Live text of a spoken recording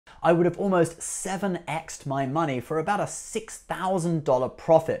I would have almost 7x'd my money for about a $6,000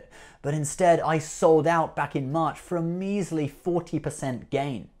 profit. But instead, I sold out back in March for a measly 40%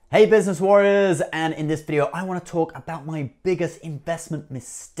 gain. Hey business warriors, and in this video, I want to talk about my biggest investment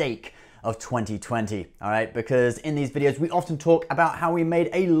mistake of 2020, all right? Because in these videos, we often talk about how we made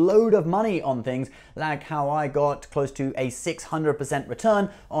a load of money on things, like how I got close to a 600%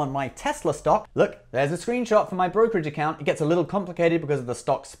 return on my Tesla stock. Look, there's a screenshot from my brokerage account. It gets a little complicated because of the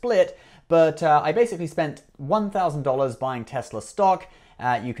stock split, but I basically spent $1,000 buying Tesla stock.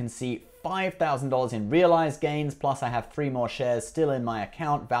 You can see $5,000 in realized gains, plus I have 3 more shares still in my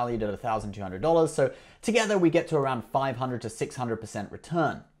account valued at $1,200. So together we get to around 500 to 600%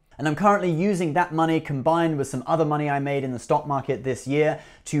 return. And I'm currently using that money combined with some other money I made in the stock market this year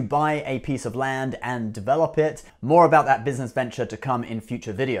to buy a piece of land and develop it. More about that business venture to come in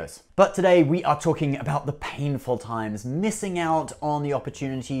future videos. But today we are talking about the painful times, missing out on the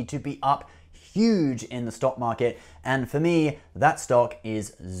opportunity to be up huge in the stock market, and for me, that stock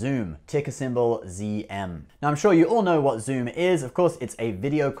is Zoom, ticker symbol ZM. Now, I'm sure you all know what Zoom is. Of course, it's a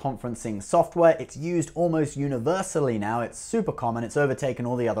video conferencing software. It's used almost universally now. It's super common. It's overtaken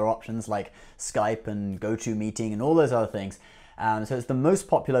all the other options like Skype and GoToMeeting and all those other things. So it's the most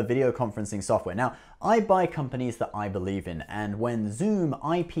popular video conferencing software. Now, I buy companies that I believe in, and when Zoom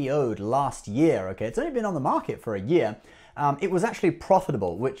IPO'd last year, okay, it's only been on the market for a year, it was actually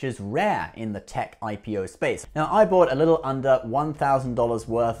profitable, which is rare in the tech IPO space. Now, I bought a little under $1,000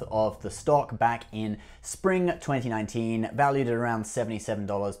 worth of the stock back in spring 2019, valued at around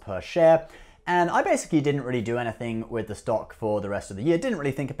 $77 per share. And I basically didn't really do anything with the stock for the rest of the year. Didn't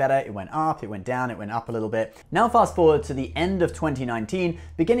really think about it. It went up, it went down, it went up a little bit. Now fast forward to the end of 2019,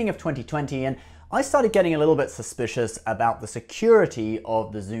 beginning of 2020, and I started getting a little bit suspicious about the security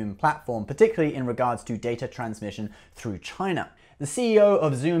of the Zoom platform, particularly in regards to data transmission through China. The CEO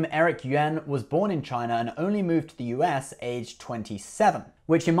of Zoom, Eric Yuan, was born in China and only moved to the US aged 27,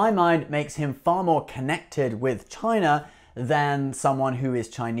 which in my mind makes him far more connected with China than someone who is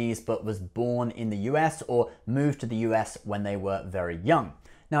Chinese but was born in the US or moved to the US when they were very young.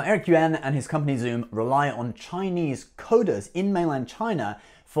 Now, Eric Yuan and his company Zoom rely on Chinese coders in mainland China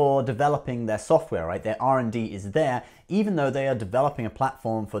for developing their software, right? Their R&D is there, even though they are developing a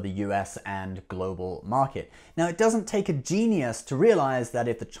platform for the US and global market. Now, it doesn't take a genius to realize that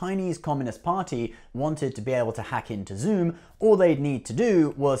if the Chinese Communist Party wanted to be able to hack into Zoom, all they'd need to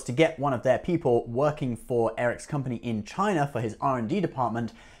do was to get one of their people working for Eric's company in China for his R&D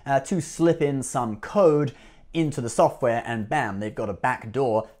department to slip in some code into the software, and bam, they've got a back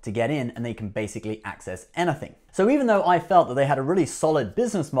door to get in and they can basically access anything. So even though I felt that they had a really solid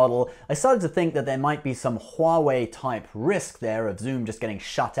business model, I started to think that there might be some Huawei type risk there of Zoom just getting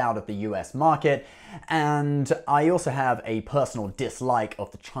shut out of the US market. And I also have a personal dislike of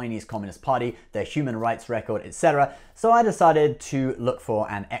the Chinese Communist Party, their human rights record, etc. So I decided to look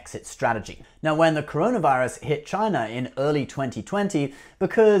for an exit strategy. Now, when the coronavirus hit China in early 2020,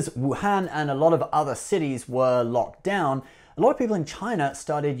 because Wuhan and a lot of other cities were locked down, a lot of people in China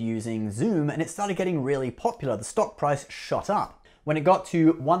started using Zoom and it started getting really popular. The stock price shot up. When it got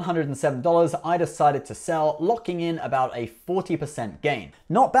to $107, I decided to sell, locking in about a 40% gain.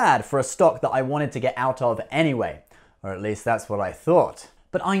 Not bad for a stock that I wanted to get out of anyway, or at least that's what I thought.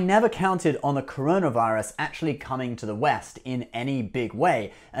 But I never counted on the coronavirus actually coming to the West in any big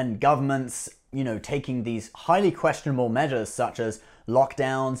way, and governments, taking these highly questionable measures such as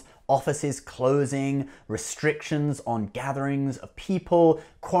lockdowns, offices closing, restrictions on gatherings of people,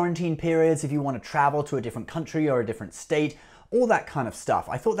 quarantine periods if you want to travel to a different country or a different state, all that kind of stuff.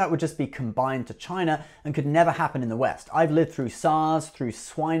 I thought that would just be combined to China and could never happen in the West. I've lived through SARS, through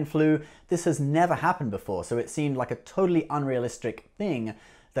swine flu. This has never happened before, so it seemed like a totally unrealistic thing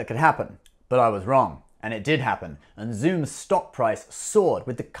that could happen. But I was wrong. And it did happen, and Zoom's stock price soared,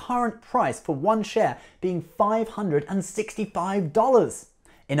 with the current price for one share being $565.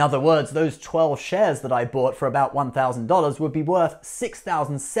 In other words, those 12 shares that I bought for about $1,000 would be worth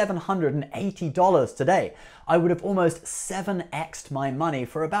 $6,780 today. I would have almost 7x'd my money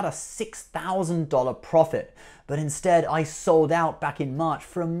for about a $6,000 profit, but instead I sold out back in March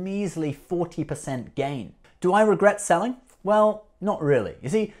for a measly 40% gain. Do I regret selling? Well, not really. You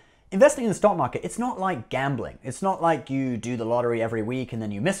see, investing in the stock market, it's not like gambling. It's not like you do the lottery every week and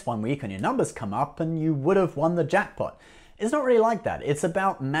then you miss one week and your numbers come up and you would have won the jackpot. It's not really like that. It's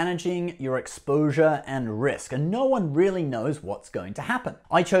about managing your exposure and risk, and no one really knows what's going to happen.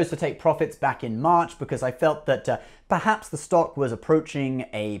 I chose to take profits back in March because I felt that perhaps the stock was approaching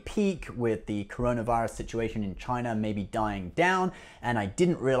a peak with the coronavirus situation in China maybe dying down, and I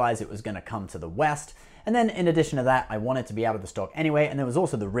didn't realize it was going to come to the West. And then in addition to that, I wanted to be out of the stock anyway, and there was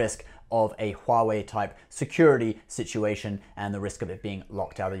also the risk of a Huawei type security situation and the risk of it being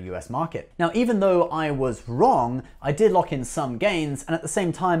locked out of the US market. Now, even though I was wrong, I did lock in some gains, and at the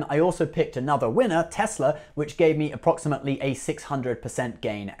same time, I also picked another winner, Tesla, which gave me approximately a 600%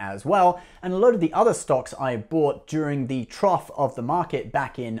 gain as well. And a lot of the other stocks I bought during the trough of the market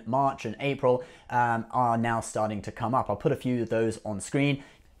back in March and April are now starting to come up. I'll put a few of those on screen.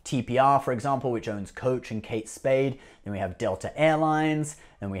 TPR, for example, which owns Coach and Kate Spade. Then we have Delta Airlines.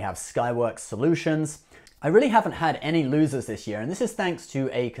 Then we have Skyworks Solutions. I really haven't had any losers this year, and this is thanks to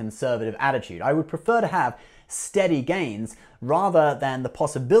a conservative attitude. I would prefer to have steady gains rather than the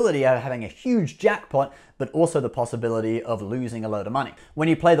possibility of having a huge jackpot, but also the possibility of losing a load of money. When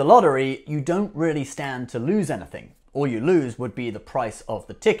you play the lottery, you don't really stand to lose anything. All you lose would be the price of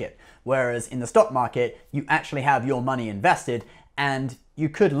the ticket. Whereas in the stock market, you actually have your money invested and you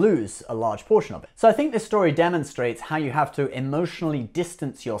could lose a large portion of it. So I think this story demonstrates how you have to emotionally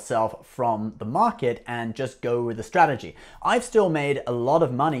distance yourself from the market and just go with the strategy. I've still made a lot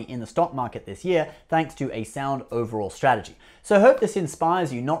of money in the stock market this year thanks to a sound overall strategy. So I hope this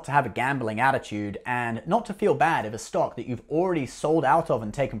inspires you not to have a gambling attitude and not to feel bad if a stock that you've already sold out of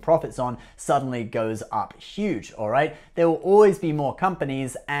and taken profits on suddenly goes up huge, all right? There will always be more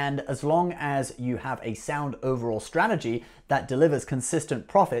companies, and as long as you have a sound overall strategy that delivers consistent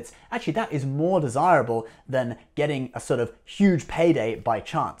profits, actually that is more desirable than getting a sort of huge payday by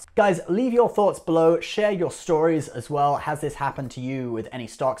chance. Guys, leave your thoughts below, share your stories as well. Has this happened to you with any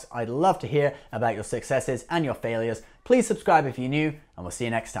stocks? I'd love to hear about your successes and your failures. Please subscribe if you're new, and we'll see you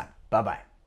next time. Bye-bye.